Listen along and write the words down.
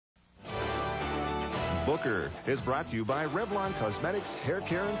Booker is brought to you by Revlon Cosmetics, Hair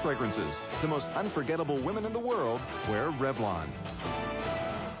Care, and Fragrances. The most unforgettable women in the world wear Revlon.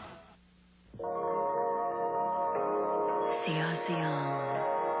 Xia Xiang.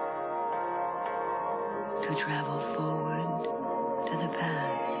 To travel forward to the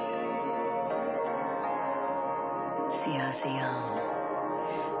past. Xia Xiang.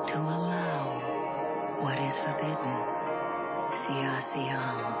 To allow what is forbidden. Xia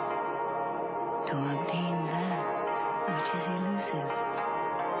Xiang. To obtain that which is elusive.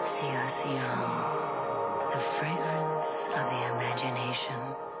 Xia Xiang. The fragrance of the imagination.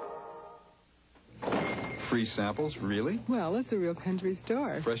 Free samples, really? Well, it's a real country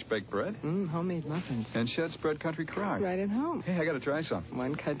store. Fresh baked bread? Homemade muffins. And shed spread country crock. Right at home. Hey, I gotta try some.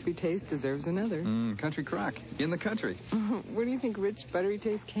 One country taste deserves another. Country crock. In the country. Where do you think rich, buttery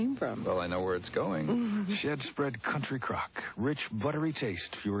taste came from? Well, I know where it's going. Shed spread country crock. Rich, buttery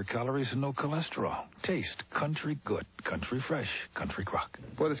taste. Fewer calories and no cholesterol. Taste country good. Country fresh. Country crock.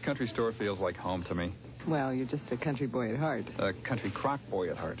 Boy, this country store feels like home to me. Well, you're just a country boy at heart. A country crock boy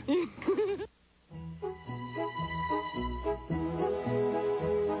at heart.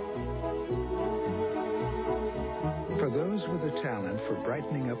 For those with a talent for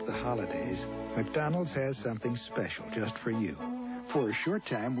brightening up the holidays, McDonald's has something special just for you. For a short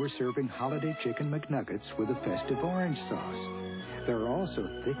time, we're serving holiday chicken McNuggets with a festive orange sauce. There are also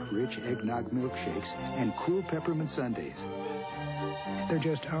thick, rich eggnog milkshakes and cool peppermint sundaes. They're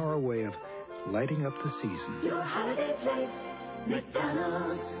just our way of lighting up the season. Your holiday place,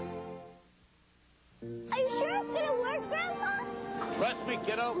 McDonald's. Are you sure it's going to work, Grandpa? Trust me,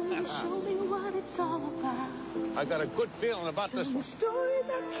 kiddo. Show me what it's all about. I got a good feeling about this one. Stories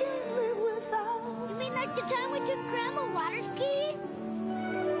I can't live without. You mean like the time we took Grandma water skiing?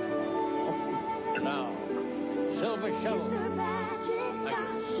 Now, silver shuttle.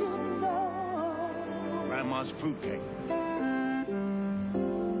 Grandma's fruitcake. And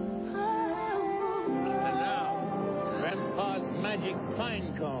now, Grandpa's magic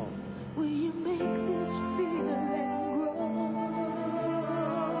pine cone. Will you make this feeling grow?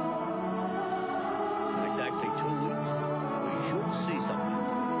 In exactly 2 weeks, we should see something.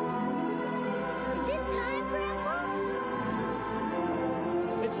 Is it time, Grandpa?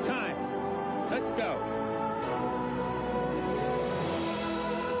 It's time. Let's go.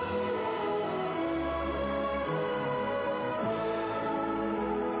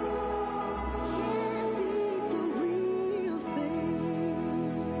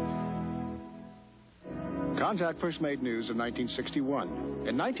 Contact first made news in 1961.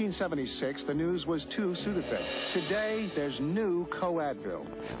 In 1976, the news was too Sudafed. Today, there's new CoAdvil.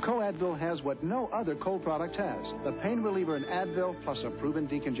 CoAdvil has what no other cold product has. The pain reliever in Advil plus a proven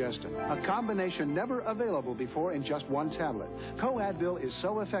decongestant. A combination never available before in just one tablet. CoAdvil is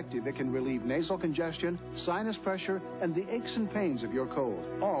so effective it can relieve nasal congestion, sinus pressure, and the aches and pains of your cold,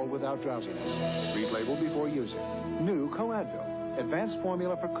 all without drowsiness. Read label before using. New CoAdvil. Advanced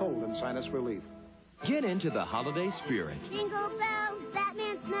formula for cold and sinus relief. Get into the holiday spirit. Jingle bells,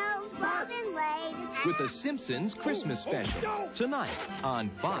 Batman snows, Robin lays. With the Simpsons Christmas Special. Tonight on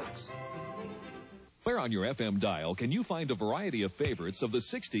Fox. Where on your FM dial can you find a variety of favorites of the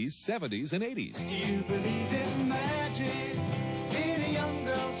 60s, 70s, and 80s? You believe in magic in a young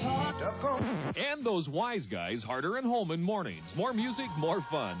girl's heart. And those wise guys, Harder and Holman mornings. More music, more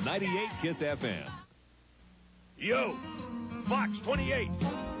fun. 98 KISS FM. Yo, Fox 28.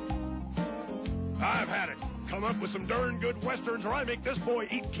 I've had it. Come up with some darn good westerns or I make this boy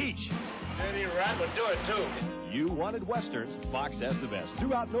eat quiche. Any rat would do it, too. You wanted westerns. Fox has the best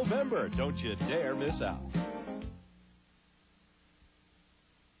throughout November. Don't you dare miss out.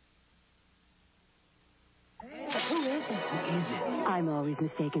 Who is it? Who is it? I'm always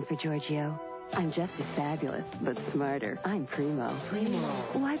mistaken for Giorgio. I'm just as fabulous, but smarter. I'm Primo. Primo.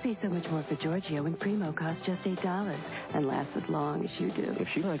 Why pay so much more for Giorgio when Primo costs just $8 and lasts as long as you do? If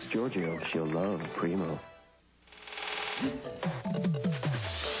she likes Giorgio, she'll love Primo.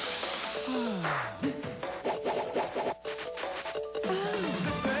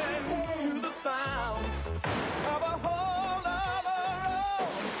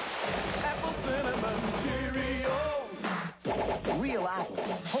 Real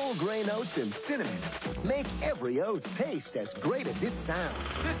apples, whole grain oats, and cinnamon make every oat taste as great as it sounds.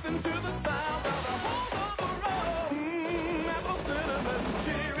 Listen to the sound of the home of the road. Apple cinnamon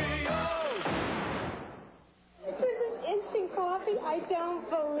Cheerios. This is instant coffee. I don't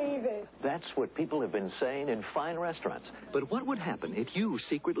believe it. That's what people have been saying in fine restaurants. But what would happen if you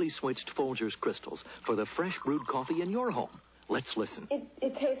secretly switched Folgers crystals for the fresh brewed coffee in your home? Let's listen.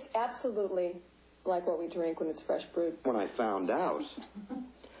 It tastes absolutely like what we drink when it's fresh brewed. When I found out,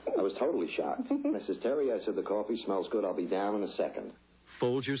 I was was totally shocked. Mrs. Terry, I said, the coffee smells good. I'll be down in a second.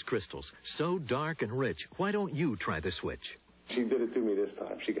 Folgers Crystals, so dark and rich. Why don't you try the switch? She did it to me this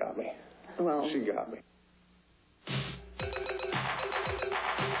time. She got me. Well, she got me.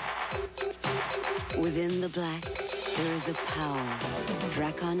 Within the black, there is a power.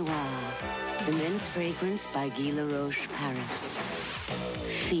 Drakkar Noir, the men's fragrance by Guy Larouche, Paris.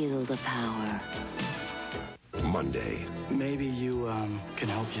 Feel the power. Monday. Maybe you can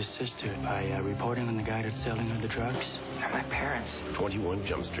help your sister by reporting on the guy that's selling her the drugs. They're my parents. 21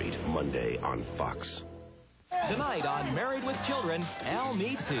 Jump Street, Monday on Fox. Tonight on Married with Children, Al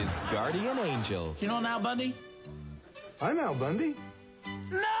meets his guardian angel. You know Al Bundy? I'm Al Bundy.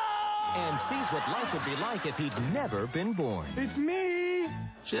 No! And sees what life would be like if he'd never been born. It's me!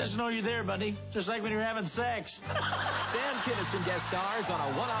 She doesn't know you're there, buddy. Just like when you're having sex. Sam Kinison guest stars on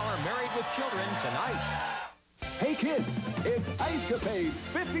a 1-hour Married with Children tonight. Hey kids, it's Ice Capades'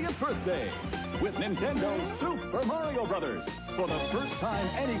 50th birthday with Nintendo's Super Mario Brothers for the first time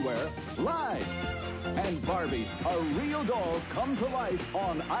anywhere, live. And Barbie, a real doll come to life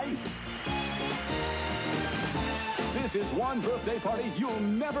on ice. This is one birthday party you'll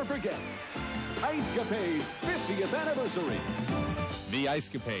never forget. Ice Capades' 50th anniversary. The Ice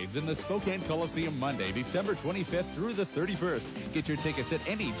Capades in the Spokane Coliseum Monday, December 25th through the 31st. Get your tickets at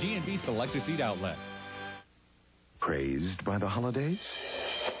any G&B Select-A-Seat outlet. Praised by the holidays?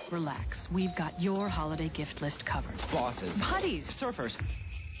 Relax. We've got your holiday gift list covered. Bosses. Buddies. Surfers.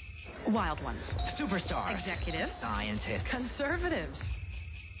 Wild ones. Superstars. Executives. Scientists. Conservatives.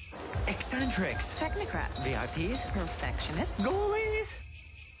 Eccentrics. Technocrats. VIPs. Perfectionists. Goalies.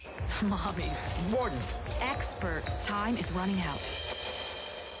 Mommies. Wardens. Experts. Time is running out.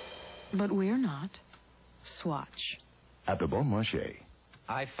 But we're not. Swatch. At the Bon Marche.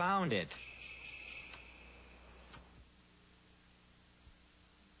 I found it.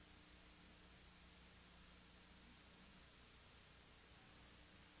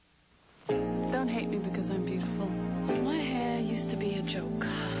 Don't hate me because I'm beautiful. My hair used to be a joke.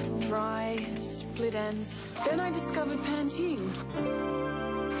 Dry, split ends. Then I discovered Pantene.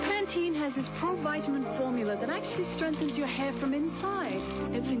 Pantene has this pro-vitamin formula that actually strengthens your hair from inside.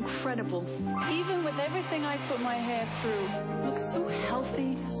 It's incredible. Even with everything I put my hair through, it looks so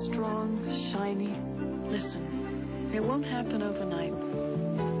healthy, strong, shiny. Listen, it won't happen overnight,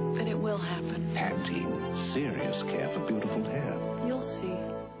 but it will happen. Pantene, serious care for beautiful hair. You'll see.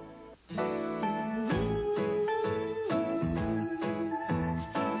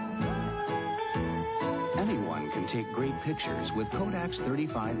 Anyone can take great pictures with Kodak's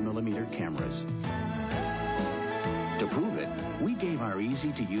 35mm cameras. To prove it, we gave our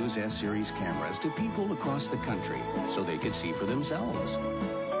easy-to-use S-Series cameras to people across the country so they could see for themselves.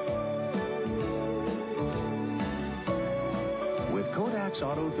 With Kodak's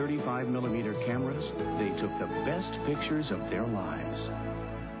Auto 35mm cameras, they took the best pictures of their lives.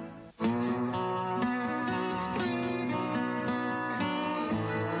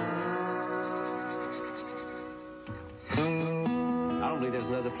 There's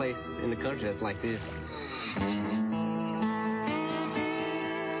another place in the country that's like this.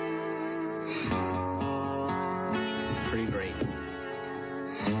 Pretty great.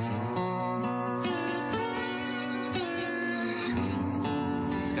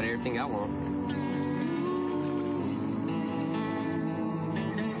 It's got everything I want.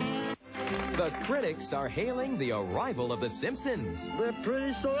 The critics are hailing the arrival of The Simpsons. They're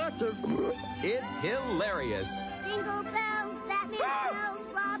pretty selective. It's hilarious. Jingle bells, that means bells,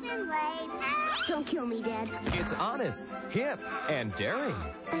 Robin Lane. Don't kill me, Dad. It's honest, hip, and daring.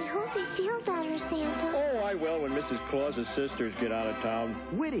 I hope you feel better, Santa. Oh, I will when Mrs. Claus's sisters get out of town.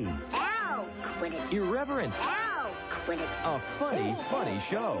 Witty. Ow, quit it. Irreverent. Ow, quit it. A funny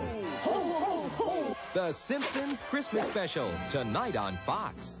show. Ho, ho, ho. The Simpsons Christmas Special, tonight on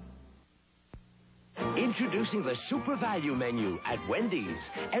Fox. Introducing the Super Value Menu at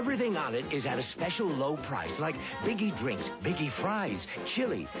Wendy's. Everything on it is at a special low price, like Biggie drinks, Biggie fries,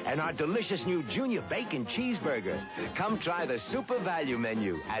 chili, and our delicious new Junior Bacon Cheeseburger. Come try the Super Value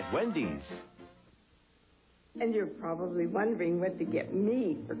Menu at Wendy's. And you're probably wondering what to get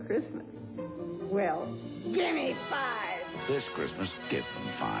me for Christmas. Well, give me 5. This Christmas, give them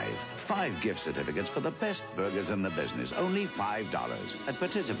 5. 5 gift certificates for the best burgers in the business. Only $5 at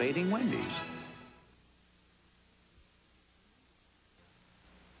participating Wendy's.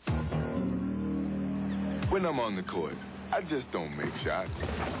 When I'm on the court, I just don't make shots.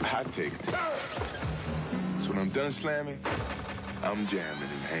 I take them. So when I'm done slamming, I'm jamming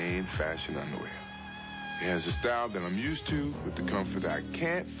in Hanes fashion underwear. It has a style that I'm used to with the comfort I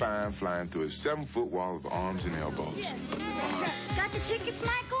can't find flying through a 7-foot wall of arms and elbows. Got the tickets,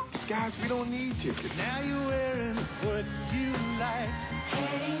 Michael? Guys, we don't need tickets. Now you're wearing what you like.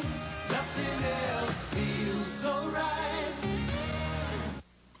 Hates, nothing else feels so right.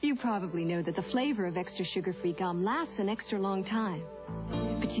 You probably know that the flavor of extra sugar-free gum lasts an extra long time.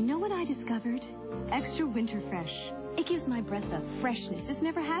 But you know what I discovered? Extra Winter Fresh. It gives my breath a freshness it's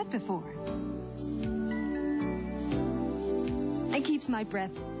never had before. It keeps my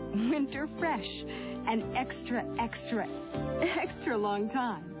breath winter fresh an extra long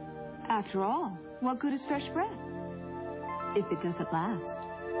time. After all, what good is fresh breath if it doesn't last?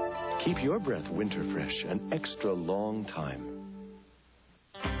 Keep your breath winter fresh an extra long time.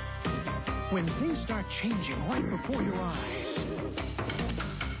 When things start changing right before your eyes.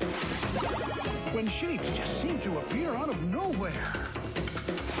 When shapes just seem to appear out of nowhere.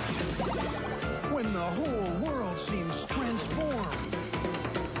 When the whole world seems transformed.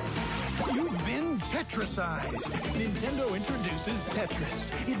 You've been Tetrisized. Nintendo introduces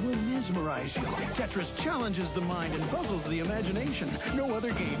Tetris. It will mesmerize you. Tetris challenges the mind and puzzles the imagination. No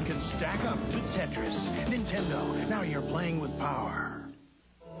other game can stack up to Tetris. Nintendo, now you're playing with power.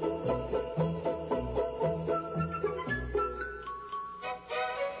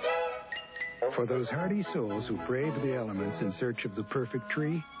 For those hardy souls who brave the elements in search of the perfect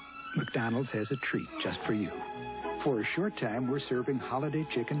tree, McDonald's has a treat just for you. For a short time, we're serving holiday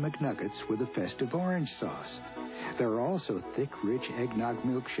chicken McNuggets with a festive orange sauce. There are also thick, rich eggnog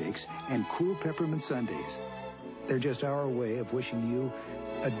milkshakes and cool peppermint sundaes. They're just our way of wishing you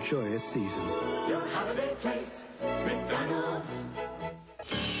a joyous season. Your holiday place, McDonald's.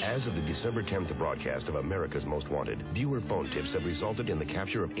 As of the December 10th broadcast of America's Most Wanted, viewer phone tips have resulted in the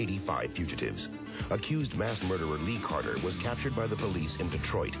capture of 85 fugitives. Accused mass murderer Lee Carter was captured by the police in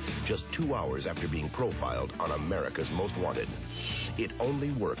Detroit just 2 hours after being profiled on America's Most Wanted. It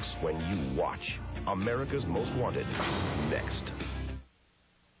only works when you watch America's Most Wanted. Next.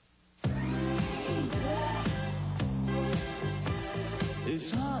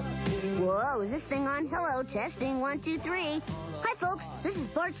 It's hot. Whoa, is this thing on? Hello, testing, 1, 2, 3. Hi, folks. This is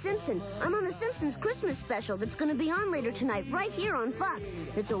Bart Simpson. I'm on the Simpsons Christmas Special that's going to be on later tonight right here on Fox.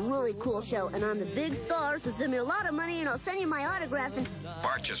 It's a really cool show, and I'm the big star, so send me a lot of money, and I'll send you my autograph. And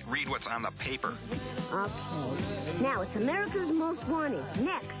Bart, just read what's on the paper. Okay. Now, it's America's Most Wanted.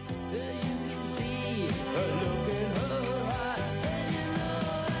 Next.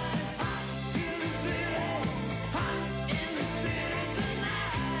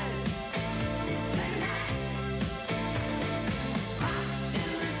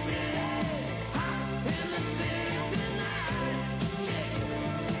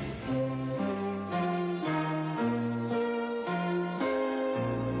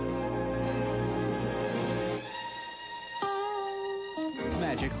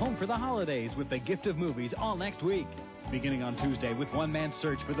 Home for the holidays with the gift of movies all next week. Beginning on Tuesday with one man's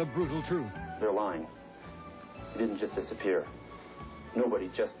search for the brutal truth. They're lying. He didn't just disappear. Nobody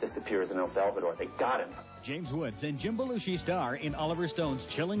just disappears in El Salvador. They got him. James Woods and Jim Belushi star in Oliver Stone's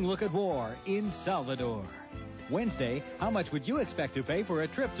chilling look at war in Salvador. Wednesday, how much would you expect to pay for a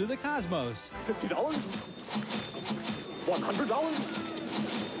trip through the cosmos? $50? $100?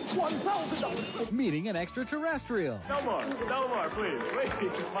 $1,000. Meeting an extraterrestrial. No more, please.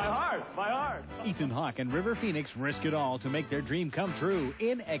 My heart. Ethan Hawke and River Phoenix risk it all to make their dream come true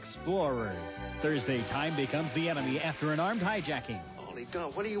in Explorers. Thursday, time becomes the enemy after an armed hijacking. Holy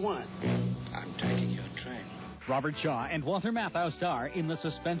God, what do you want? I'm taking your train. Robert Shaw and Walter Matthau star in the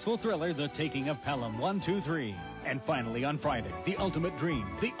suspenseful thriller The Taking of Pelham 1, 2, 3. And finally on Friday, the ultimate dream,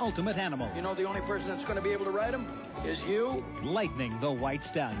 the ultimate animal. You know the only person that's going to be able to ride him is you? Lightning the White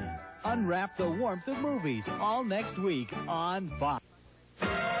Stallion. Unwrap the warmth of movies all next week on Fox.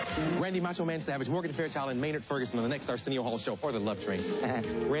 Randy Macho Man Savage, Morgan Fairchild, and Maynard Ferguson on the next Arsenio Hall show for the Love Train.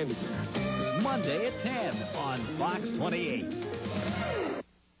 Randy. Monday at 10 on Fox 28.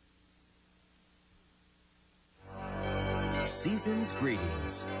 Season's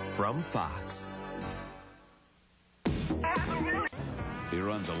greetings from Fox. He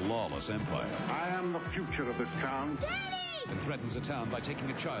runs a lawless empire. I am the future of this town. And threatens a town by taking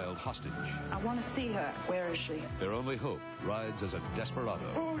a child hostage. I want to see her. Where is she? Their only hope rides as a desperado.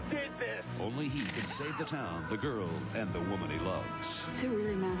 Who did this? Only he can save the town, the girl, and the woman he loves. Does it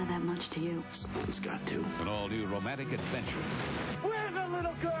really matter that much to you? Someone's got to. An all-new romantic adventure. Where's the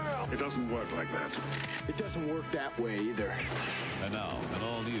little girl? It doesn't work like that. It doesn't work that way either. And now, an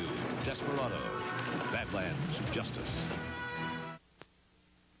all-new Desperado. Badlands Justice.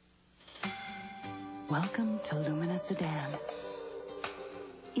 Welcome to Lumina Sedan.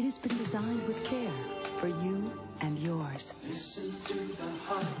 It has been designed with care for you and yours. Listen to the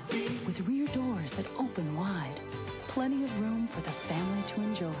heartbeat. With rear doors that open wide. Plenty of room for the family to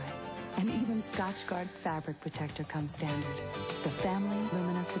enjoy. And even Scotchgard fabric protector comes standard. The family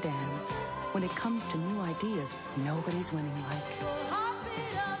Lumina sedan. When it comes to new ideas, nobody's winning like.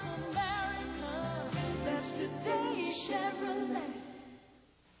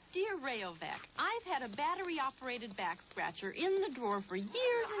 Dear Rayovac, I've had a battery-operated back scratcher in the drawer for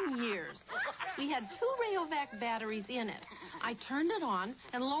years and years. We had 2 Rayovac batteries in it. I turned it on,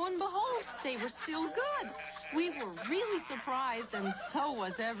 and lo and behold, they were still good. We were really surprised, and so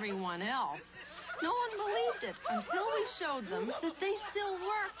was everyone else. No one believed it until we showed them that they still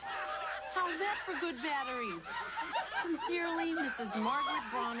worked. How's that for good batteries? Sincerely, Mrs. Margaret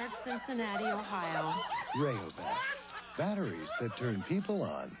Bronert, Cincinnati, Ohio. Rayovac. Batteries that turn people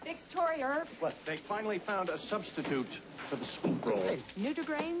on. Victoria. What? They finally found a substitute for the sweet roll. Hey.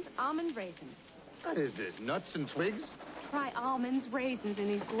 Nutrigrains, almond raisin. What is this, nuts and twigs? Try almonds, raisins, and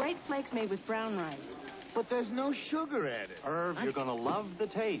these great flakes made with brown rice. But there's no sugar added. Irv, you're going to love the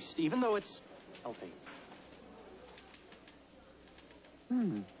taste, even though it's healthy.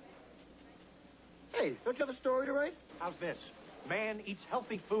 Hey, don't you have a story to write? How's this? Man eats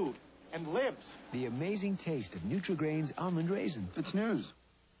healthy food and lives. The amazing taste of Nutrigrains almond raisin. It's news.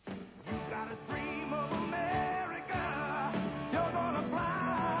 You got a dream of America. You're gonna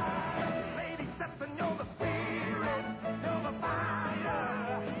fly. Lady steps and you're the spirit. You're the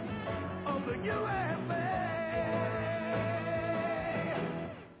fire of the USA.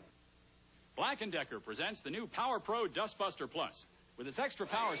 Black & Decker presents the new Power Pro Dustbuster Plus. With its extra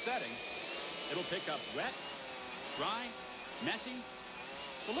power setting, it'll pick up wet, dry, messy.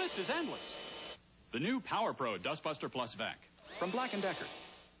 The list is endless. The new Power Pro Dustbuster Plus Vac from Black & Decker.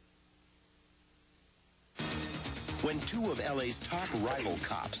 When 2 of LA's top rival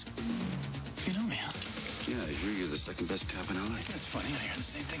cops... You know me, huh? Yeah, I hear you're the second best cop in LA. That's funny. I hear the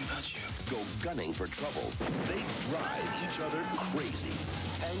same thing about you. ...go gunning for trouble, they drive each other crazy.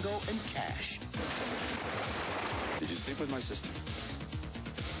 Tango and Cash. Did you sleep with my sister?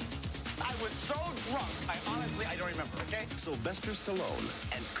 I was so drunk, I don't remember, okay? Sylvester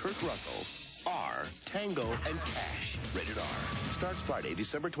Stallone and Kurt Russell are Tango and Cash. Rated R. Starts Friday,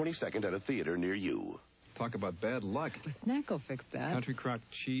 December 22nd at a theater near you. Talk about bad luck. A snack will fix that. Country Crock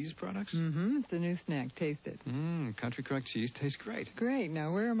cheese products? Mm-hmm. It's a new snack. Taste it. Country Crock cheese tastes great. Great.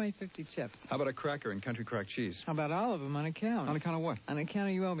 Now, where are my 50 chips? How about a cracker and Country Crock cheese? How about all of them on account? On account of what? On account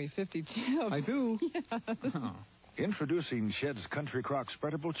of you owe me 50 chips. I do? Yes. Oh. Introducing Shed's Country Crock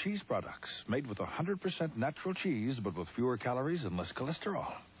spreadable cheese products. Made with 100% natural cheese, but with fewer calories and less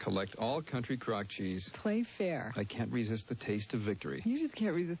cholesterol. Collect all Country Crock cheese. Play fair. I can't resist the taste of victory. You just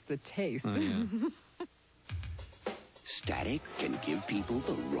can't resist the taste. Oh, yeah. Static can give people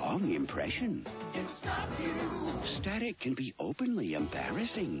the wrong impression. It'll stop you. Static can be openly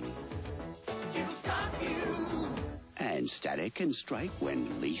embarrassing. It'll stop you. And static can strike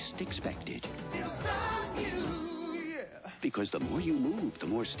when least expected. It'll stop you. Because the more you move, the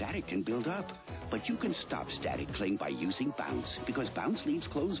more static can build up. But you can stop static cling by using Bounce, because Bounce leaves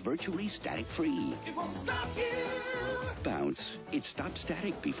clothes virtually static-free. It won't stop you. Bounce. It stops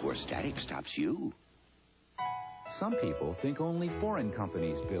static before static stops you. Some people think only foreign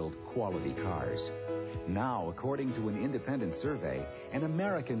companies build quality cars. Now, according to an independent survey, an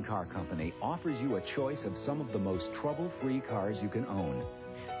American car company offers you a choice of some of the most trouble-free cars you can own.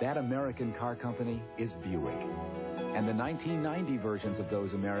 That American car company is Buick. And the 1990 versions of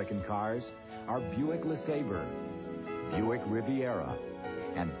those American cars are Buick LeSabre, Buick Riviera,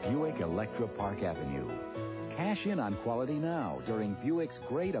 and Buick Electra Park Avenue. Cash in on quality now during Buick's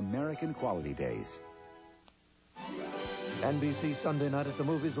Great American Quality Days. NBC Sunday Night at the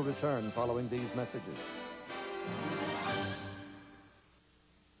Movies will return following these messages.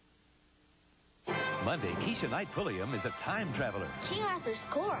 Monday, Keisha Knight Pulliam is a time traveler. King Arthur's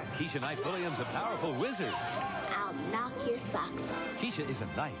court. Keisha Knight Pulliam's a powerful wizard. I'll knock your socks off. Keisha is a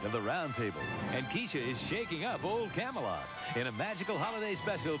knight of the Round Table. And Keisha is shaking up old Camelot in a magical holiday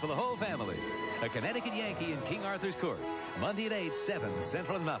special for the whole family. A Connecticut Yankee in King Arthur's court. Monday at 8, 7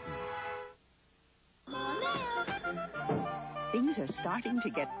 Central and Mountain. Things are starting to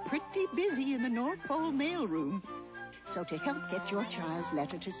get pretty busy in the North Pole mailroom. So to help get your child's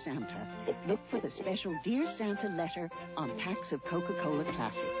letter to Santa, look for the special Dear Santa letter on packs of Coca-Cola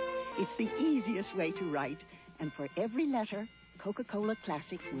Classic. It's the easiest way to write, and for every letter, Coca-Cola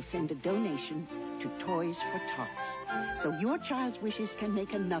Classic will send a donation to Toys for Tots. So your child's wishes can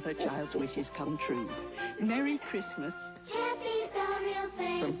make another child's wishes come true. Merry Christmas. Can't be the real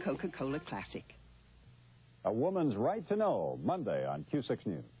thing. From Coca-Cola Classic. A Woman's Right to Know, Monday on Q6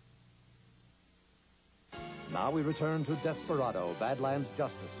 News. Now we return to Desperado, Badlands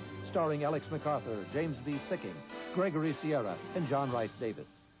Justice, starring Alex MacArthur, James B. Sicking, Gregory Sierra, and John Rice Davis.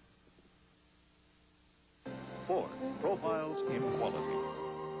 Ford, profiles in quality.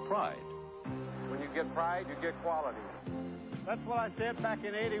 Pride. When you get pride, you get quality. That's what I said back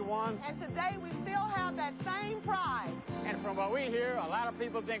in '81. And today we still have that same pride. And from what we hear, a lot of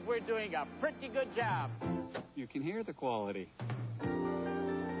people think we're doing a pretty good job. You can hear the quality.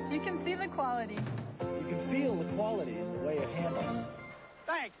 You can see the quality. You can feel the quality in the way it handles.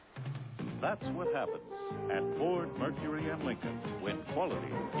 Thanks. That's what happens at Ford, Mercury, and Lincoln when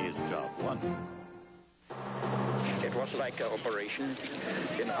quality is job one. It was like an operation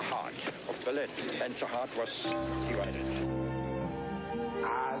in the heart of Berlin, and the heart was divided.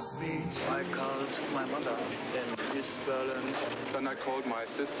 I called my mother in East Berlin. Then I called my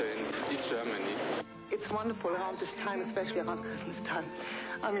sister in East Germany. It's wonderful around this time, especially around Christmas time.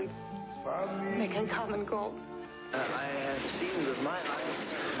 I mean, they can come and go. I have seen with my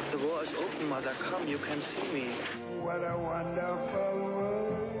eyes. The war is open, Mother. Come, you can see me. What a wonderful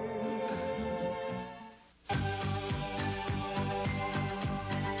world.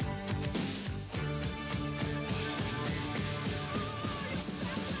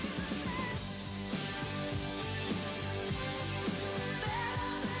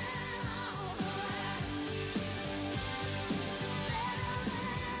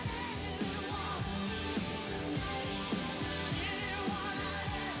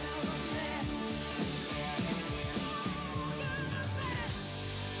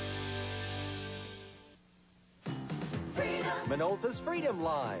 Minolta's Freedom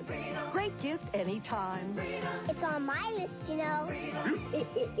Line. Great gift anytime. It's on my list, you know.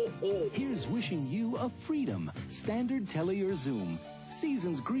 Here's wishing you a Freedom Standard Tele or Zoom.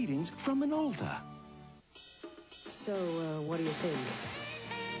 Season's greetings from Minolta. So, what do you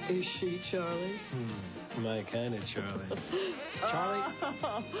think? Is she Charlie? My kind of Charlie. Charlie?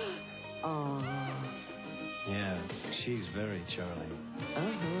 Yeah, she's very Charlie.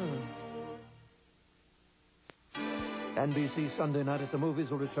 NBC Sunday Night at the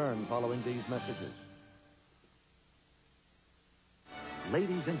Movies will return following these messages.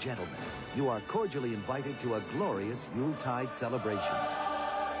 Ladies and gentlemen, you are cordially invited to a glorious Yuletide celebration.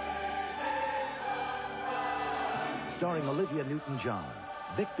 Starring Olivia Newton-John,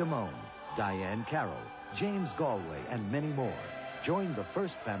 Vic Damone, Diane Carroll, James Galway, and many more. Join the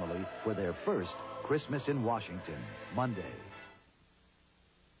First family for their first Christmas in Washington, Monday.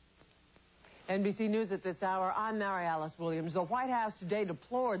 NBC News at this hour. I'm Mary Alice Williams. The White House today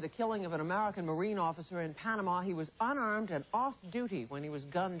deplored the killing of an American Marine officer in Panama. He was unarmed and off duty when he was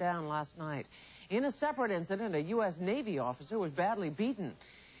gunned down last night. In a separate incident, a U.S. Navy officer was badly beaten.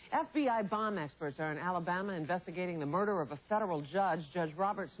 FBI bomb experts are in Alabama investigating the murder of a federal judge. Judge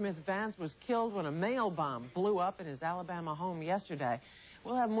Robert Smith Vance was killed when a mail bomb blew up in his Alabama home yesterday.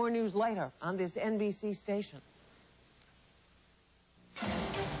 We'll have more news later on this NBC station.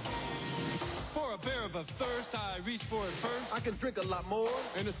 For a bear of a thirst, I reach for it first. I can drink a lot more,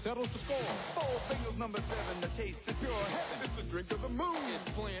 and it settles the score. 4 fingers, number 7, the taste of pure heaven. It's the drink of the moon. It's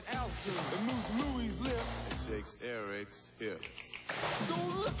playing altitude. It moves Louis' lips. It shakes Eric's hips. So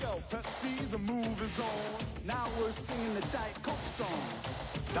look out, Pepsi, the move is on. Now we're singing the Diet Coke song.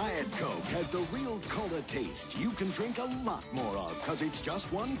 Diet Coke has the real cola taste you can drink a lot more of because it's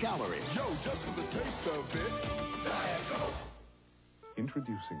just 1 calorie. Yo, just for the taste of it, Diet Coke.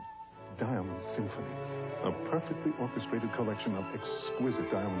 Introducing Diamond Symphonies, a perfectly orchestrated collection of exquisite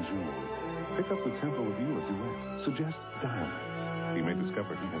diamond jewelry. Pick up the tempo of you a duet. Suggest diamonds. You may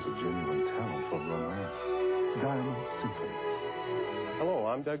discover he has a genuine talent for romance. Diamond Symphonies. Hello,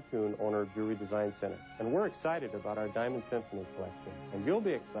 I'm Doug Kuhn, owner of Jewelry Design Center, and we're excited about our Diamond Symphony collection. And you'll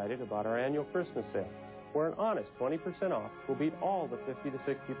be excited about our annual Christmas sale, where an honest 20% off will beat all the 50 to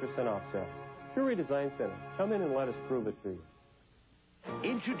 60% off sales. Jewelry Design Center, come in and let us prove it to you.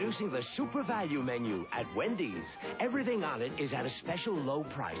 Introducing the Super Value Menu at Wendy's. Everything on it is at a special low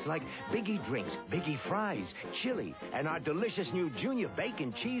price, like Biggie Drinks, Biggie Fries, Chili, and our delicious new Junior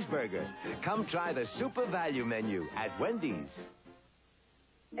Bacon Cheeseburger. Come try the Super Value Menu at Wendy's.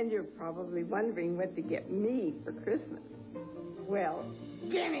 And you're probably wondering what to get me for Christmas. Well,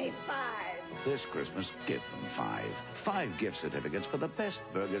 gimme 5. This Christmas, give them 5. 5 gift certificates for the best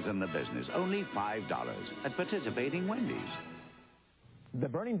burgers in the business. Only $5 at participating Wendy's. The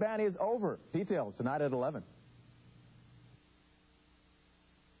burning ban is over. Details tonight at 11.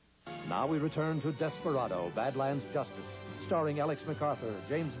 Now we return to Desperado, Badlands Justice, starring Alex MacArthur,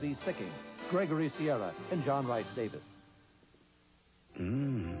 James B. Sicking, Gregory Sierra, and John Rice Davis.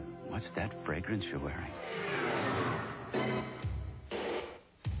 What's that fragrance you're wearing?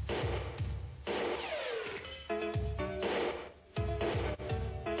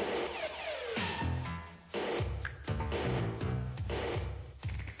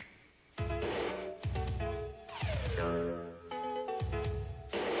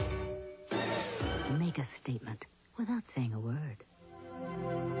 statement without saying a word.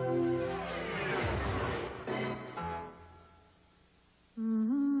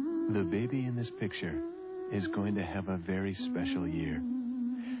 The baby in this picture is going to have a very special year.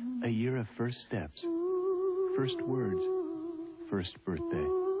 A year of first steps, first words, first birthday.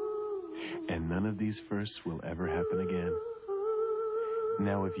 And none of these firsts will ever happen again.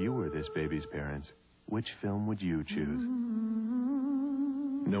 Now, if you were this baby's parents, which film would you choose?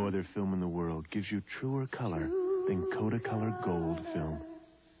 No other film in the world gives you truer color than Kodak Gold film.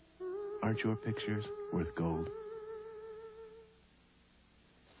 Aren't your pictures worth gold?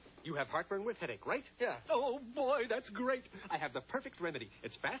 You have heartburn with headache, right? Yeah. Oh, boy, that's great. I have the perfect remedy.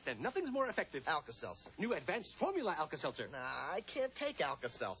 It's fast and nothing's more effective. Alka-Seltzer. New advanced formula Alka-Seltzer. Nah, I can't take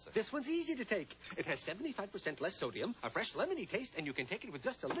Alka-Seltzer. This one's easy to take. It has 75% less sodium, a fresh lemony taste, and you can take it with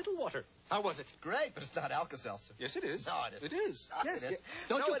just a little water. How was it? Great, but it's not Alka-Seltzer. Yes, it is. No, it isn't. It is. Yes. It is.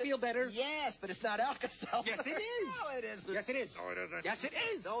 Don't you feel better? Yes, but it's not Alka-Seltzer. Yes, it is. No, it isn't. Yes, it is. No, it isn't. Yes, it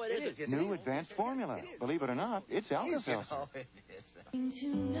is. No, it isn't. Yes, New advanced formula. Believe it or not, it's Alka-Seltzer. No, it is. Getting to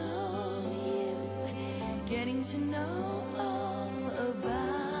know you, getting to know all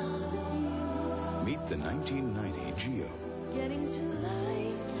about you. Meet the 1990 Geo. Getting to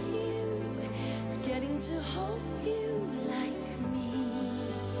like you, getting to hope you like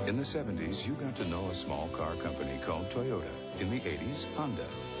me. In the 70s, you got to know a small car company called Toyota. In the 80s, Honda.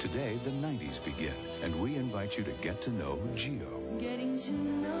 Today, the 90s begin, and we invite you to get to know Geo. Getting to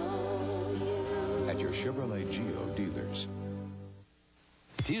know you. At your Chevrolet Geo dealers.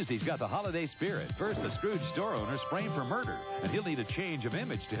 Tuesday's got the holiday spirit. First, the Scrooge store owner's framed for murder, and he'll need a change of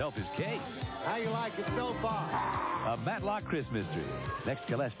image to help his case. How you like it so far? A Matlock Christmas tree. Next,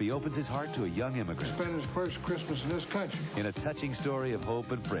 Gillespie opens his heart to a young immigrant. Spent his first Christmas in this country. In a touching story of hope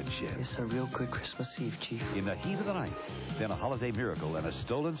and friendship. It's a real good Christmas Eve, Chief. In the heat of the night, then a holiday miracle and a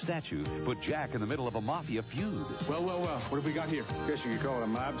stolen statue put Jack in the middle of a mafia feud. Well. What have we got here? Guess you could call it a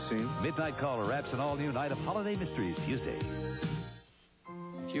mob scene. Midnight Caller wraps an all-new night of holiday mysteries Tuesday.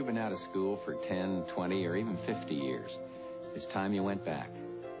 If you've been out of school for 10, 20, or even 50 years, it's time you went back.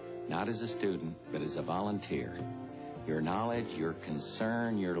 Not as a student, but as a volunteer. Your knowledge, your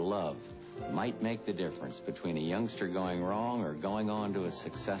concern, your love might make the difference between a youngster going wrong or going on to a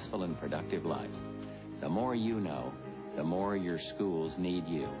successful and productive life. The more you know, the more your schools need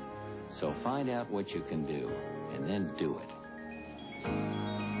you. So find out what you can do, and then do it.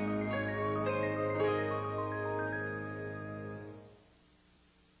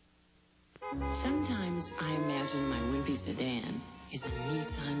 Sometimes I imagine my wimpy sedan is a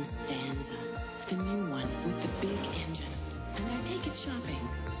Nissan Stanza, the new one with the big engine, and I take it shopping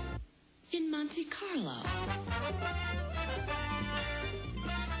in Monte Carlo.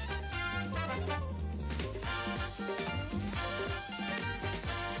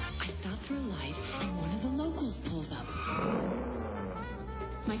 I stop for a light, and one of the locals pulls up.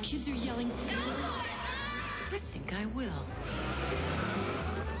 My kids are yelling, I think I will.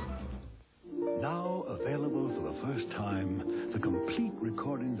 Now available for the first time, the complete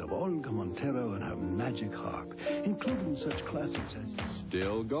recordings of Olga Montero and her magic harp, including such classics as...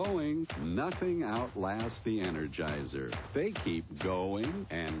 Still going. Nothing outlasts the Energizer. They keep going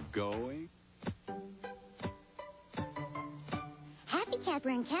and going. Happy Cat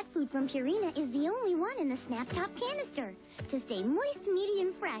brand cat food from Purina is the only one in the Snap Top canister to stay moist,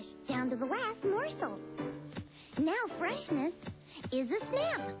 medium, fresh, down to the last morsel. Now freshness is a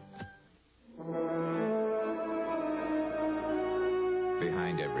Snap.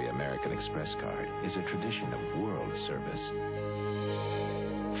 Behind every American Express card is a tradition of world service.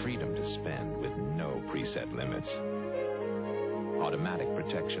 Freedom to spend with no preset limits. Automatic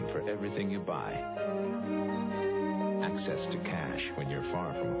protection for everything you buy. Access to cash when you're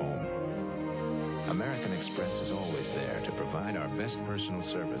far from home. American Express is always there to provide our best personal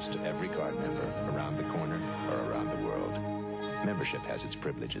service to every card member around the corner or around the world. Membership has its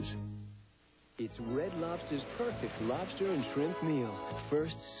privileges. It's Red Lobster's perfect lobster and shrimp meal.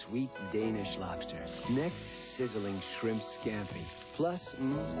 First, sweet Danish lobster. Next, sizzling shrimp scampi. Plus,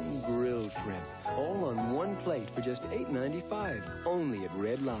 grilled shrimp. All on one plate for just $8.95. Only at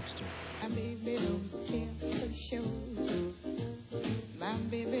Red Lobster. My baby don't care for shows. My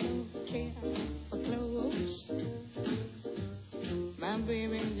baby don't care for clothes. My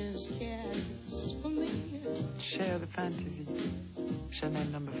baby just cares for me. Share the fantasy. Chanel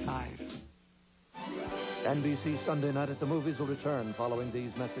number 5. NBC Sunday Night at the Movies will return following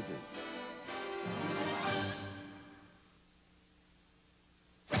these messages.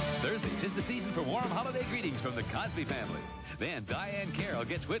 Thursday, 'tis the season for warm holiday greetings from the Cosby family. Then Diane Carroll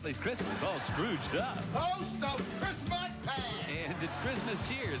gets Whitley's Christmas all Scrooged up. Toast of Christmas pie! And And it's Christmas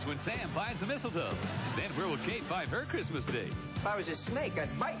cheers when Sam finds the mistletoe. Then where will Kate find her Christmas date? If I was a snake,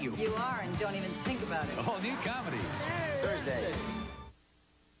 I'd bite you. You are, and don't even think about it. All new comedies. Thursday.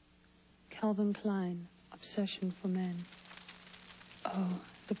 Calvin Klein, Obsession for Men. Oh,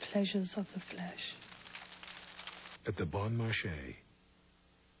 the pleasures of the flesh. At the Bon Marche.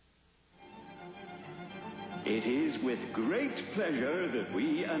 It is with great pleasure that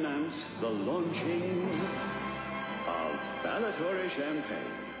we announce the launching of Ballatore Champagne.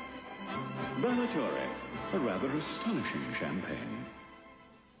 Ballatore, a rather astonishing champagne.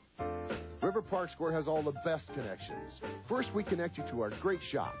 River Park Square has all the best connections. First, we connect you to our great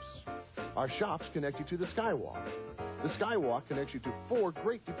shops. Our shops connect you to the Skywalk. The Skywalk connects you to 4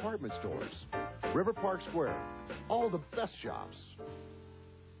 great department stores. River Park Square, all the best shops.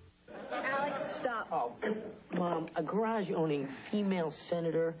 Alex, stop. Oh, Mom, a garage-owning female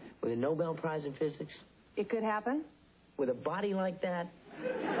senator with a Nobel Prize in physics? It could happen. With a body like that?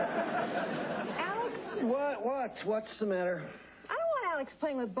 Alex? What's the matter? I don't want Alex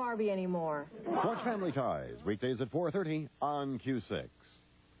playing with Barbie anymore. Watch Family Ties, weekdays at 4:30 on Q6.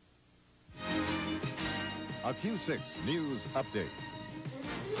 A Q6 News Update.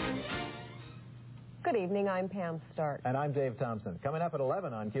 Good evening, I'm Pam Stark. And I'm Dave Thompson. Coming up at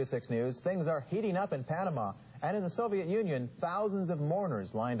 11 on Q6 News, things are heating up in Panama. And in the Soviet Union, thousands of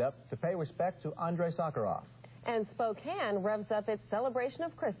mourners lined up to pay respect to Andrei Sakharov. And Spokane revs up its celebration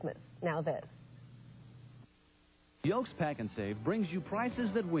of Christmas. Now this. Yolks Pack and Save brings you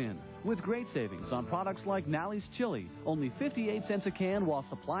prices that win, with great savings on products like Nally's Chili, only 58 cents a can while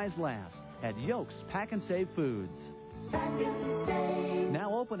supplies last, at Yolks Pack and Save Foods.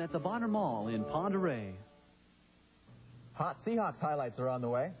 Now open at the Bonner Mall in Ponderay. Hot Seahawks highlights are on the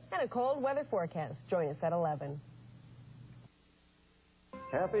way. And a cold weather forecast. Join us at 11.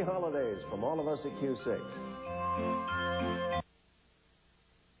 Happy holidays from all of us at Q6.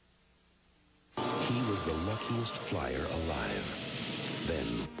 He was the luckiest flyer alive. Then...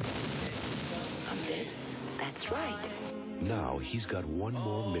 I'm dead? That's right. Now he's got one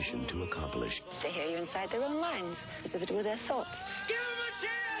more mission to accomplish. They hear you inside their own minds, as if it were their thoughts. Give him a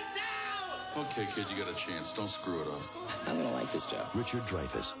chance, Al! Okay, kid, you got a chance. Don't screw it up. I'm gonna like this job. Richard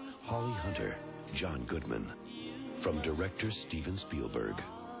Dreyfuss, Holly Hunter, John Goodman. From director Steven Spielberg.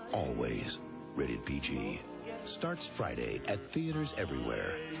 Always rated PG. Starts Friday at theaters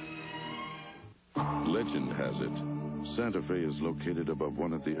everywhere. Legend has it, Santa Fe is located above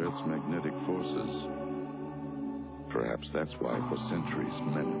one of the Earth's magnetic forces. Perhaps that's why for centuries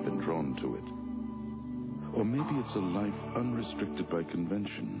men have been drawn to it. Or maybe it's a life unrestricted by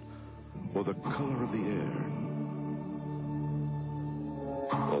convention, or the color of the air,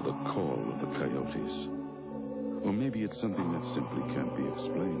 or the call of the coyotes. Or maybe it's something that simply can't be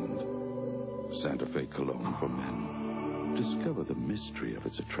explained. Santa Fe Cologne for Men. Discover the mystery of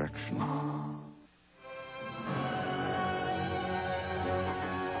its attraction.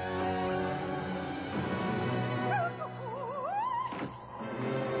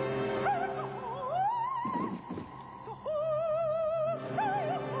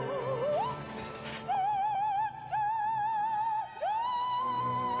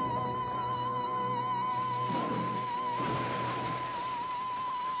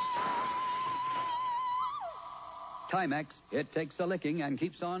 Timex, it takes a licking and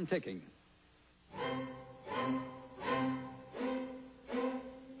keeps on ticking.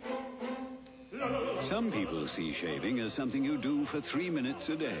 Some people see shaving as something you do for 3 minutes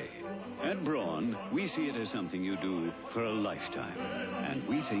a day. At Braun, we see it as something you do for a lifetime. And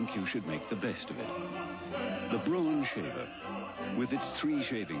we think you should make the best of it. The Braun Shaver, with its 3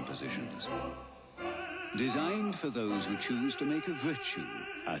 shaving positions. Designed for those who choose to make a virtue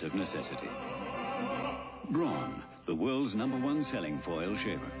out of necessity. Braun, the world's #1 selling foil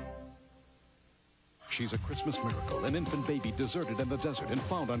shaver. She's a Christmas miracle, an infant baby deserted in the desert and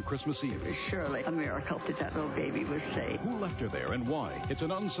found on Christmas Eve. Surely a miracle that that little baby was saved. Who left her there and why? It's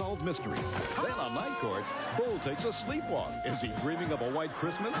an unsolved mystery. Then on Night Court, Bull takes a sleepwalk. Is he dreaming of a white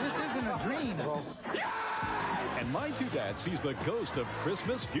Christmas? This isn't a dream. And My Two Dads sees the ghost of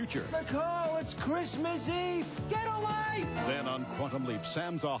Christmas future. Nicole, it's Christmas Eve. Get away! Then on Quantum Leap,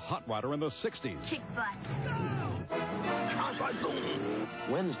 Sam's a hot rodder in the 60s. Kick butt.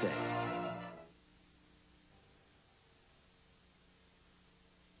 Wednesday.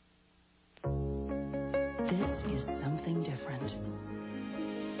 This is something different.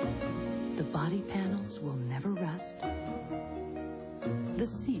 The body panels will never rust. The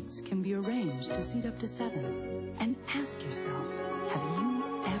seats can be arranged to seat up to 7. And ask yourself, have you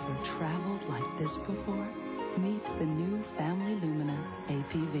ever traveled like this before? Meet the new Family Lumina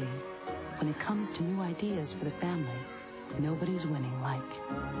APV. When it comes to new ideas for the family, nobody's winning like.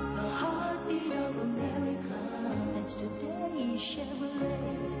 The heartbeat of America, that's today's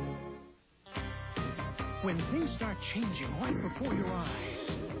Chevrolet. When things start changing right before your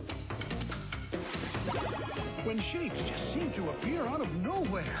eyes. When shapes just seem to appear out of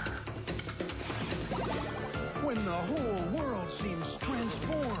nowhere. When the whole world seems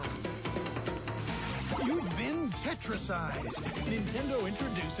transformed. You've been Tetrisized. Nintendo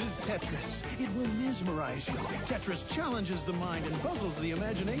introduces Tetris. It will mesmerize you. Tetris challenges the mind and puzzles the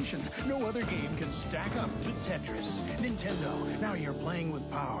imagination. No other game can stack up to Tetris. Nintendo, now you're playing with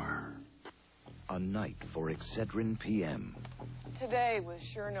power. A night for Excedrin PM. Today was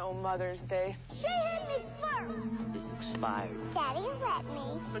sure no Mother's Day. She hit me first. It's expired. Daddy let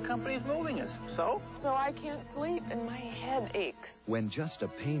me. The company's moving us, so? So I can't sleep and my head aches. When just a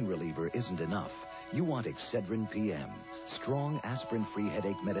pain reliever isn't enough, you want Excedrin PM. Strong aspirin-free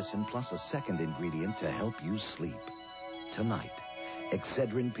headache medicine plus a second ingredient to help you sleep. Tonight,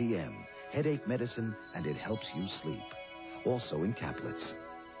 Excedrin PM. Headache medicine, and it helps you sleep. Also in caplets.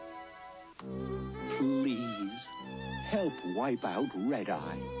 Please, help wipe out red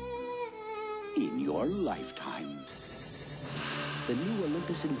eye. In your lifetime. The new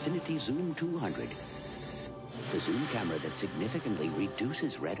Olympus Infinity Zoom 200. The zoom camera that significantly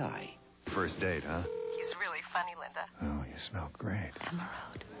reduces red eye. First date, huh? He's really funny, Linda. Oh, you smell great.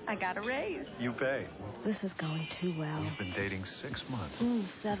 Emerald. I got a raise. You pay. This is going too well. We've been dating 6 months.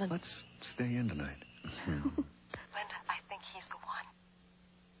 7. Let's stay in tonight. Linda, I think he's the one.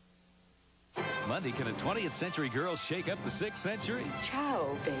 Monday, can a 20th century girl shake up the 6th century?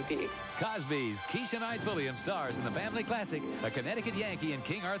 Ciao, baby. Cosby's Keisha Knight Pulliam stars in the family classic, A Connecticut Yankee in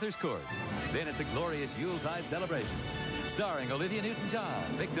King Arthur's Court. Then it's a glorious Yuletide celebration. Starring Olivia Newton-John,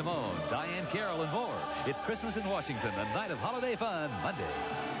 Vic Damone, Diane Carroll, and more. It's Christmas in Washington, a night of holiday fun, Monday.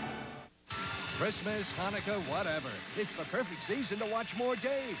 Christmas, Hanukkah, whatever. It's the perfect season to watch more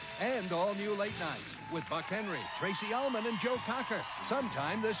Dave and all new late nights with Buck Henry, Tracy Ullman, and Joe Cocker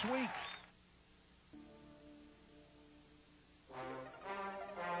sometime this week.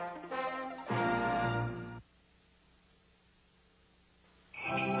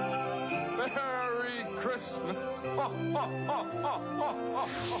 Merry Christmas. Oh,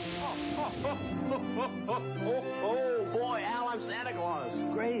 boy, Al, I'm Santa Claus.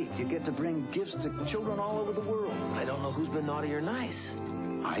 Great. You get to bring gifts to children all over the world. I don't know who's been naughty or nice.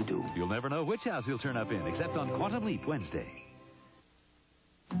 I do. You'll never know which house he'll turn up in, except on Quantum Leap Wednesday.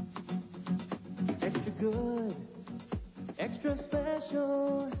 Extra good, extra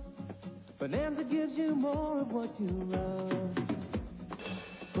special. Bonanza gives you more of what you love.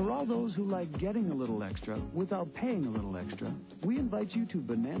 For all those who like getting a little extra without paying a little extra, we invite you to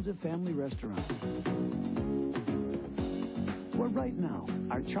Bonanza Family Restaurant. Where right now,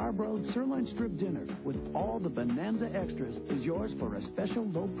 our charbroiled sirloin strip dinner with all the Bonanza extras is yours for a special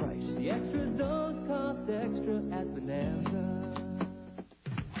low price. The extras don't cost extra at Bonanza.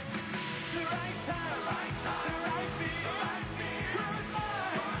 The right time, the right beat, Coors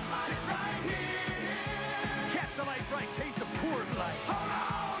Light, it's right here. Catch the light right, taste of Coors Light. Hold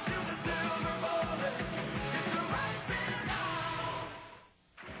on to the silver bullet, it's the right beer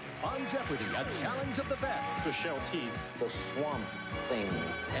now. On Jeopardy, a challenge of the best. The shell teeth. The swamp thing.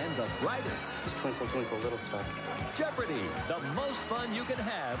 And the brightest. Just twinkle, twinkle, little star. Jeopardy, the most fun you can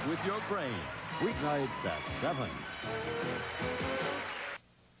have with your brain. Weeknights at 7.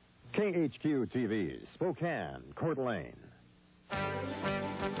 KHQ TV, Spokane, Coeur d'Alene.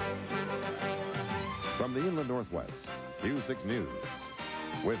 From the Inland Northwest, Q6 News,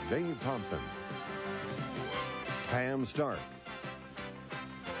 with Dave Thompson, Pam Stark,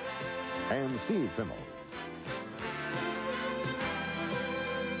 and Steve Fimmel.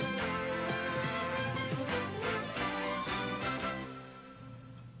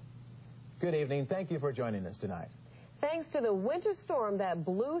 Good evening. Thank you for joining us tonight. Thanks to the winter storm that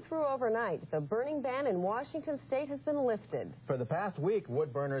blew through overnight, the burning ban in Washington state has been lifted. For the past week,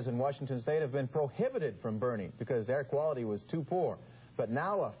 wood burners in Washington state have been prohibited from burning because air quality was too poor. But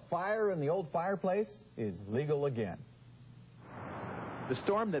now a fire in the old fireplace is legal again. The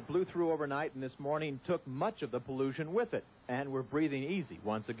storm that blew through overnight and this morning took much of the pollution with it, and we're breathing easy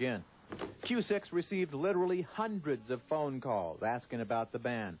once again. Q6 received literally hundreds of phone calls asking about the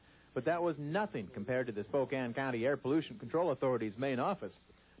ban. But that was nothing compared to the Spokane County Air Pollution Control Authority's main office.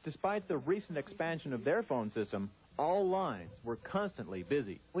 Despite the recent expansion of their phone system, all lines were constantly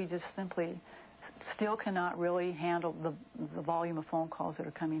busy. We just simply still cannot really handle the volume of phone calls that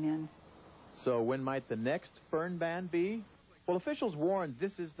are coming in. So when might the next burn ban be? Well, officials warn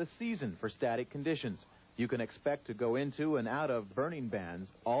this is the season for static conditions. You can expect to go into and out of burning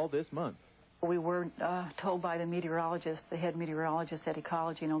bans all this month. We were told by the meteorologist, the head meteorologist at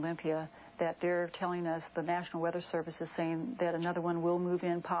Ecology in Olympia, that they're telling us, the National Weather Service is saying that another one will move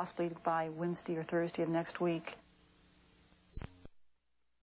in possibly by Wednesday or Thursday of next week.